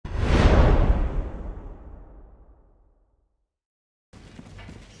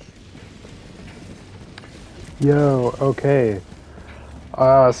Yo, okay.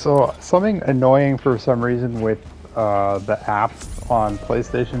 So something annoying for some reason with the app on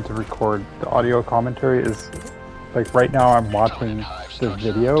PlayStation to record the audio commentary is like right now I'm watching the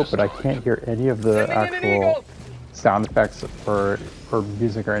video, but I can't hear any of the actual sound effects or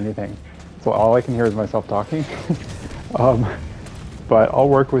music or anything. So all I can hear is myself talking. um, but I'll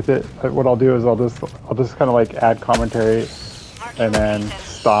work with it. What I'll do is I'll just kind of like add commentary and then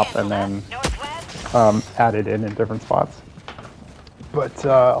stop and then add it in different spots. But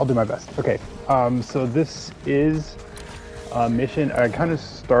I'll do my best. Okay, so this is a mission. I kind of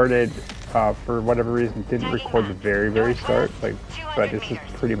started, for whatever reason, didn't record the very start, but this is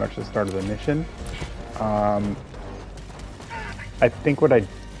pretty much the start of the mission. I think what I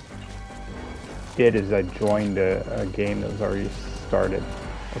did is I joined a game that was already started.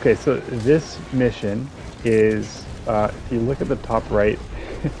 Okay, so this mission is, if you look at the top right,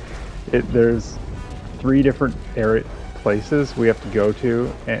 there's 3 different places we have to go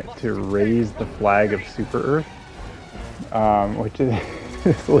to to raise the flag of Super Earth, which is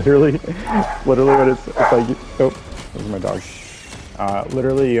literally what it's like. Oh, those are my dogs.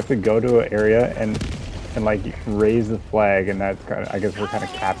 Literally, you have to go to an area and like raise the flag, and that's kind of, I guess we're kind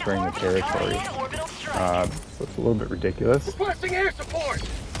of capturing the territory. So it's a little bit ridiculous. Requesting air support.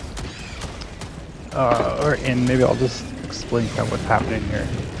 And maybe I'll just explain kind of what's happening here.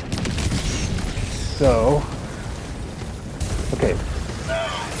 So, okay.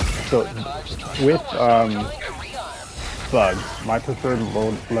 So with bugs, my preferred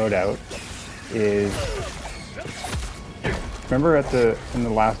loadout is. Remember in the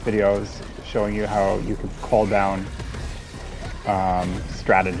last video I was showing you how you could call down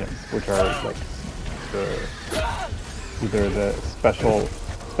stratagems, which are like either the special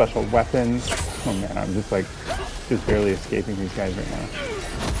weapons. Oh man, I'm just barely escaping these guys right now.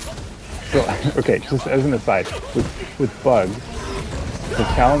 So okay, just as an aside, with bugs, the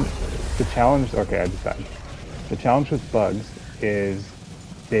challenge. Okay, I just died. The challenge with bugs is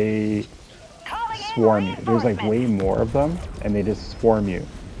they swarm you. There's like way more of them, and they just swarm you.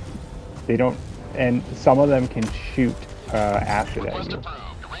 They don't, and some of them can shoot acid at you.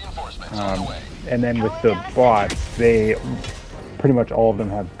 And then with the bots, they pretty much all of them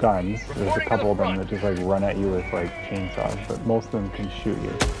have guns. There's a couple of them that just like run at you with like chainsaws, but most of them can shoot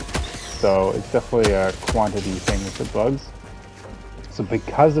you. So it's definitely a quantity thing with the bugs. So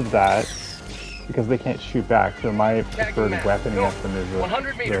because of that, because they can't shoot back, so my preferred weapon against them is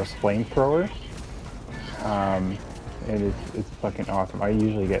a flamethrower. And it's fucking awesome. I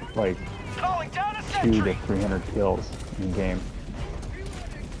usually get like 200 to 300 kills in game.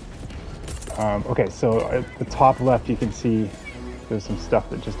 Okay, so at the top left you can see there's some stuff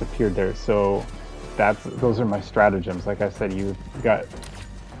that just appeared there. So those are my stratagems. Like I said,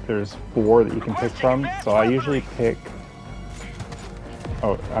 there's 4 that you can pick from. So I usually pick.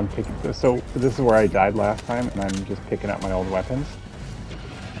 Oh, I'm picking. So this is where I died last time, and I'm just picking up my old weapons.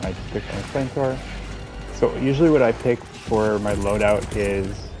 I just picked my flamethrower. So usually what I pick for my loadout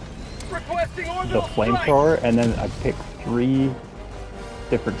is the flamethrower, and then I pick 3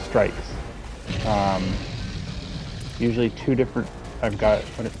 different strikes. Usually 2 different. I've got.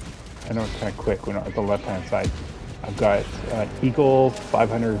 I know it's kind of quick when at the left-hand side. I've got Eagle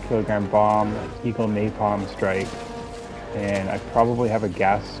 500 kilogram bomb, Eagle napalm strike, and I probably have a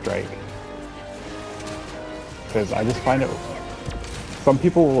gas strike. Because I just find it. Some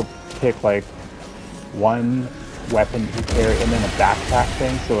people will pick like 1 weapon to carry and then a backpack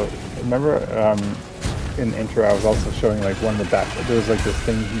thing. So remember in the intro I was also showing like one of the there's like this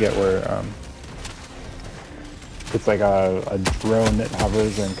thing you can get where it's like a drone that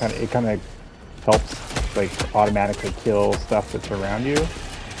hovers and it kind of helps like automatically kill stuff that's around you.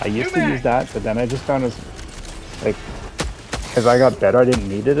 I used to use that, but then I just found as I got better, I didn't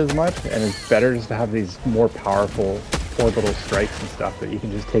need it as much, and it's better just to have these more powerful orbital strikes and stuff that you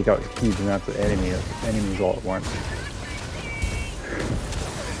can just take out huge amounts of enemies all at once.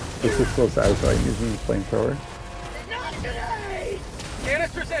 This is so satisfying using the flamethrower.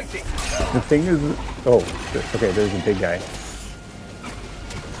 Canister's empty. The thing is, okay, there's a big guy.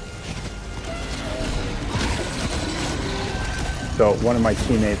 So one of my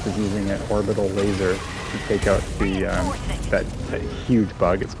teammates is using an orbital laser to take out the that huge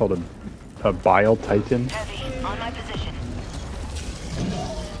bug. It's called a bile titan.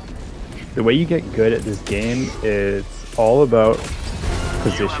 The way you get good at this game is all about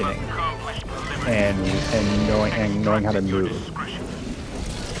positioning and knowing how to move.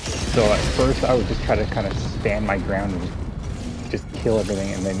 So at first I would just try to kind of stand my ground and just kill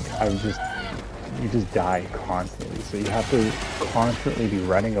everything, and then you just die constantly. So you have to constantly be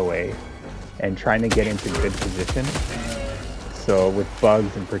running away and trying to get into good position. So with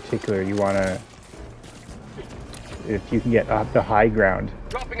bugs in particular, you want to, if you can get up the high ground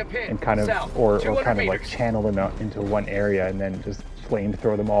and kind of, or kind of like channel them out into one area and then just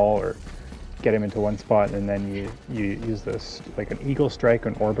flamethrow them all, or get them into one spot, and then you use this like an eagle strike or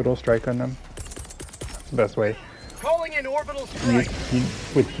an orbital strike on them. That's the best way. Calling in orbital strike.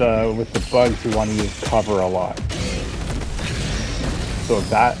 With the bugs, you want to use cover a lot. So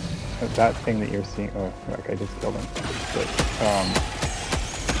that thing that you're seeing, oh, like I just killed him. But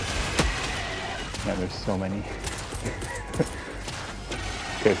man, there's so many.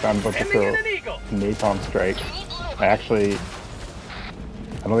 Okay, so I'm about to throw napalm strike. I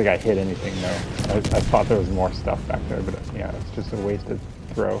don't think I hit anything though. I thought there was more stuff back there, but yeah, it's just a wasted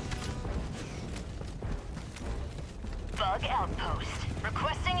throw. Bug outpost.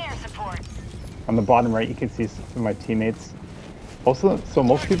 Requesting air support. On the bottom right, you can see some of my teammates. Also, so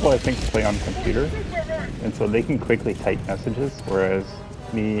most people I think play on computer, and so they can quickly type messages, whereas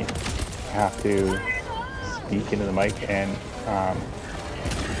me, I have to speak into the mic, and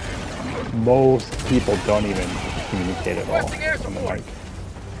most people don't even communicate at all on the mic.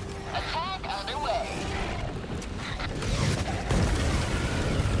 Attack underway.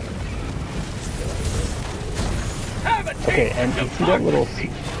 Okay, and you see that little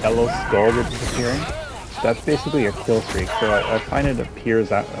yellow skull that's appearing? That's basically a kill streak. So I find it appears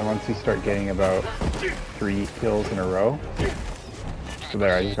that once you start getting about 3 kills in a row. So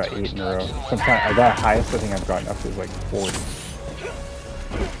there, I just got 8 in a row. Sometimes the highest I think I've gotten up to is like 40.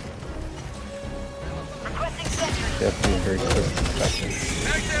 You have to be very quick succession.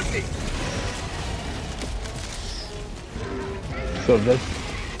 So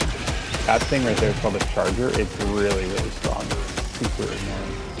that thing right there is called a charger. It's really, really strong. It's super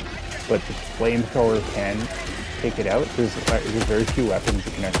annoying. But the flamethrower can take it out. There's very few weapons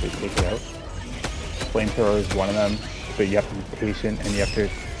that can actually take it out. Flamethrower is one of them, but you have to be patient and you have to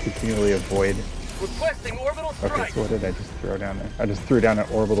continually avoid. Requesting orbital strike. Okay, so what did I just throw down there? I just threw down an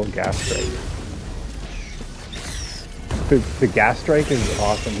orbital gas strike. The gas strike is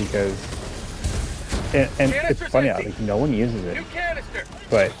awesome because, and it's funny, like no one uses it,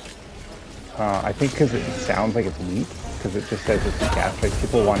 but I think because it sounds like it's weak, because it just says it's a gas strike,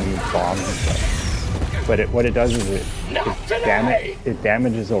 people want to use bombs and stuff. But what it does is it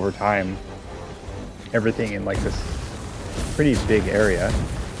damages over time everything in like this pretty big area.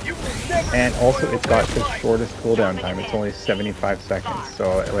 And also it's got the shortest cooldown time. It's only 75 seconds.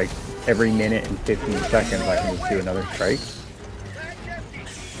 So like every minute and 15 seconds I can just do another strike.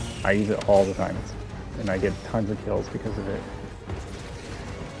 I use it all the time. And I get tons of kills because of it.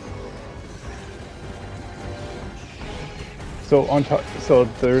 So on top, so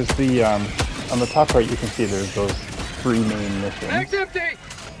there's the on the top right you can see there's those 3 main missions.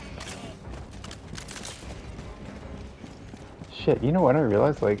 Shit, you know what I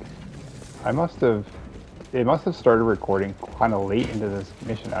realized? Like, it must have started recording kind of late into this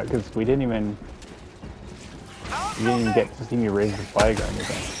mission because we didn't even get to see me raise the flag or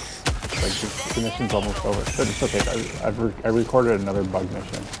anything. Like the mission's almost over, but it's okay. I recorded another bug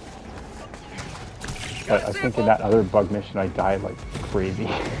mission, but I think in that other bug mission I died like crazy.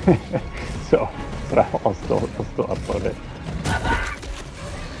 So, but I'll still upload it.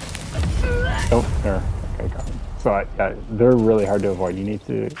 Oh, there. Okay, got it. So they're really hard to avoid. You need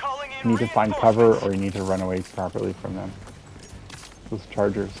to find cover, or you need to run away properly from them. Those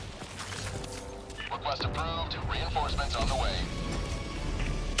chargers. Request approved. Reinforcements on the way.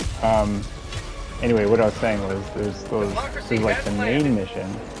 Anyway, what I was saying was there's like the main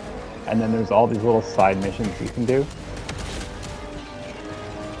mission, and then there's all these little side missions you can do.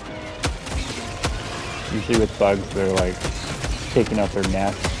 Usually with bugs, they're like taking out their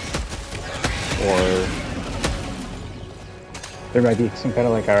nests, or there might be some kind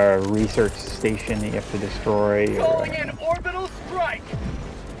of like a research station that you have to destroy. Calling in orbital strike.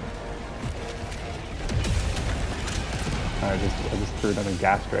 I just threw another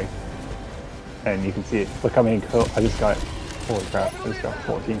gas strike, and you can see it. Look how many kills I just got! Holy crap! I just got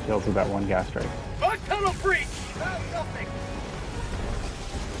 14 kills with that one gas strike. Bug tunnel breach.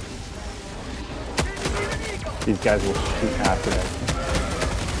 These guys will shoot after it.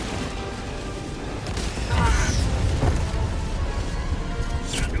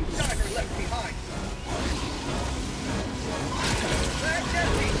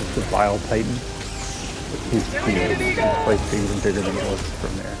 The Vile Titan. He's like even bigger than it was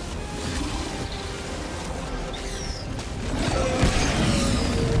from there.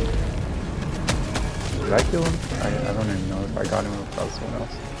 Did I kill him? I don't even know if I got him or if that was someone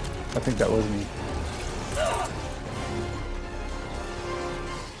else. I think that was me.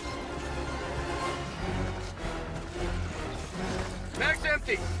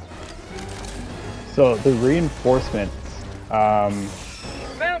 50. So the reinforcements, Found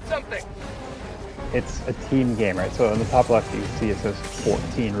something. it's a team game, right? So on the top left, you see it says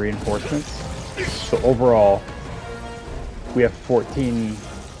 14 reinforcements. So overall, we have 14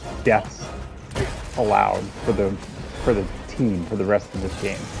 deaths allowed for the team for the rest of this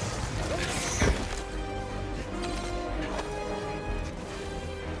game.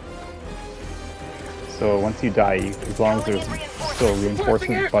 So once you die, as long as there's still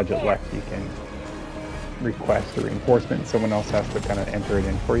reinforcement budget left, you can request a reinforcement and someone else has to kind of enter it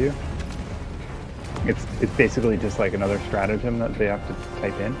in for you. It's basically just like another stratagem that they have to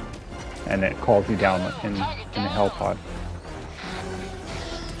type in, and it calls you down in the hell pod.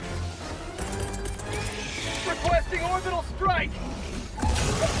 Requesting orbital strike.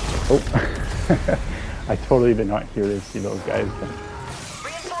 Oh, I totally did not hear see those guys. But...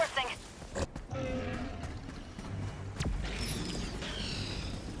 Reinforcing.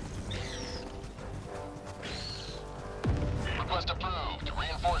 Request approved.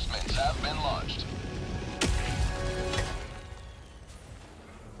 Reinforcements have been launched.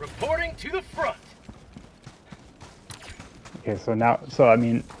 Reporting to the front. Okay, so now, I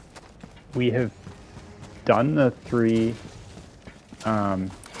mean, we have done the 3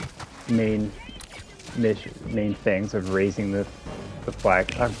 main things of raising the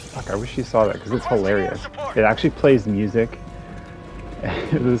flag. Fuck, I wish you saw that because it's hilarious. It actually plays music.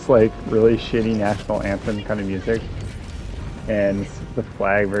 This like really shitty national anthem kind of music, and the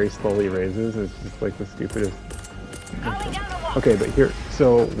flag very slowly raises. It's just like the stupidest. Okay, but here,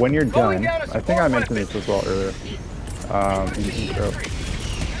 so when you're done, I think I mentioned this as well earlier in the intro.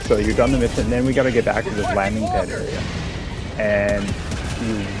 So you're done the mission, then we got to get back to this landing pad area, and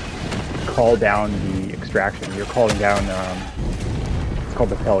you call down the extraction. You're calling down. It's called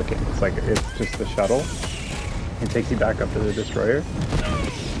the Pelican. It's just the shuttle. It takes you back up to the destroyer,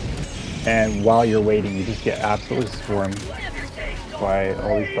 and while you're waiting, you just get absolutely swarmed by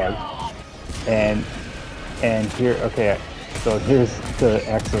all these bugs. And here, okay, so here's the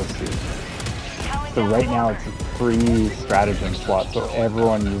exosuit. So right now it's a free stratagem slot, so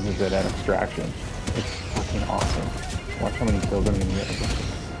everyone uses it at extraction. It's fucking awesome. Watch how many kills I'm gonna get.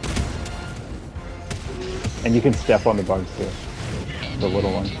 And you can step on the bugs too, the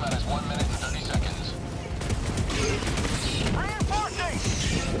little ones. T-minus 1 minute and 30 seconds.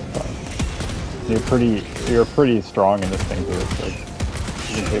 You're pretty strong in this thing too. It's like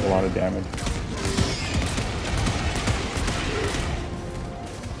you can take a lot of damage.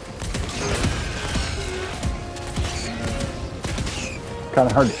 Kind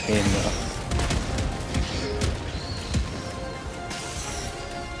of hard to aim though.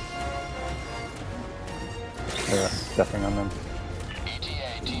 They're stepping on them.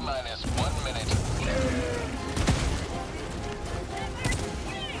 ETA T-minus 1 minute.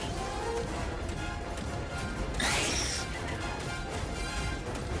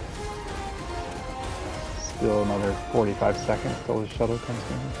 Still another 45 seconds till the shuttle comes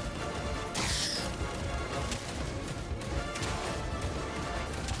in.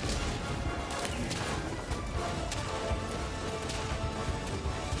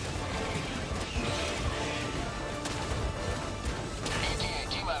 ETA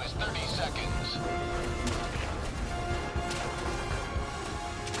T-minus 30 seconds.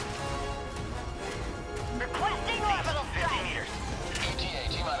 Requesting orbital strike. ETA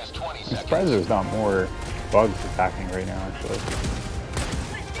T-minus 20 I'm seconds. surprised there's not more bugs attacking right now, actually.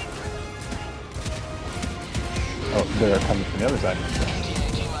 Oh, they're coming from the other side.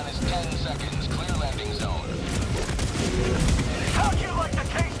 ETA T-minus 10 seconds. Clear landing zone. How'd you like the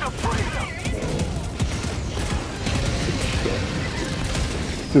taste of freedom?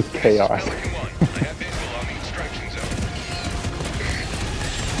 Just chaos. I have visual on the extraction zone.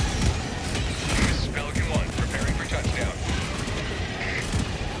 This is Pelican 1, preparing for touchdown.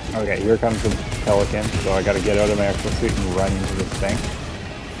 Okay, here comes the Pelican, so I gotta get out of my exosuit and run into this thing.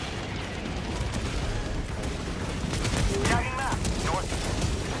 Tagging map, north.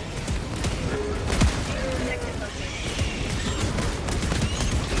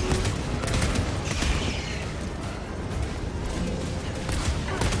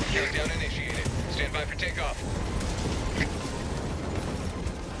 Countdown initiated. Stand by for takeoff.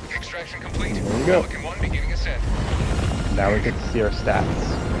 Extraction complete. There we go. Pelican 1 beginning ascent. Now we get to see our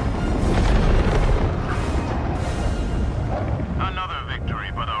stats. Another victory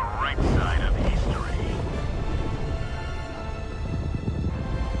for the right side of history.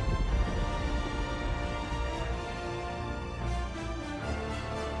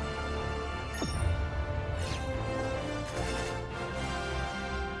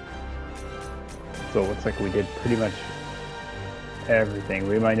 So it looks like we did pretty much everything.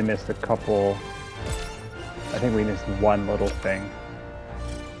 We might have missed a couple. I think we missed one little thing.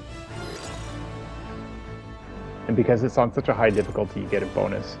 And because it's on such a high difficulty, you get a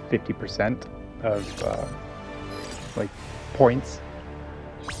bonus 50% of like points.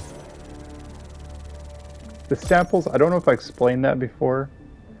 The samples, I don't know if I explained that before.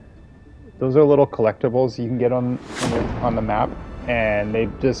 Those are little collectibles you can get on the map, and they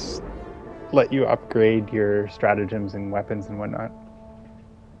just let you upgrade your stratagems and weapons and whatnot.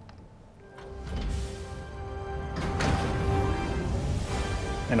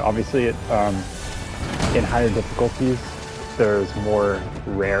 And obviously, in higher difficulties, there's more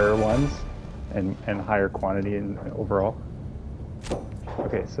rare ones and higher quantity in overall.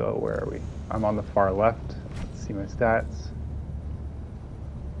 Okay, so where are we? I'm on the far left. Let's see my stats.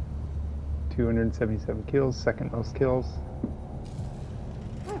 277 kills, second most kills.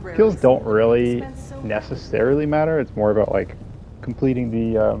 Kills don't really necessarily matter. It's more about like completing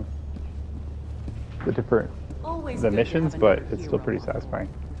the different missions, but it's still pretty satisfying.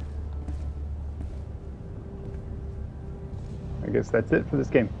 I guess that's it for this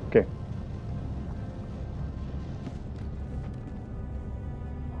game. Okay.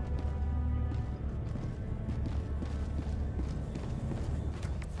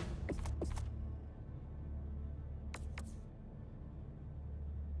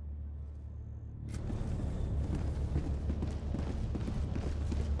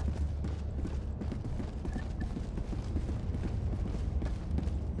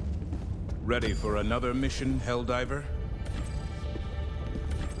 Ready for another mission, Helldiver?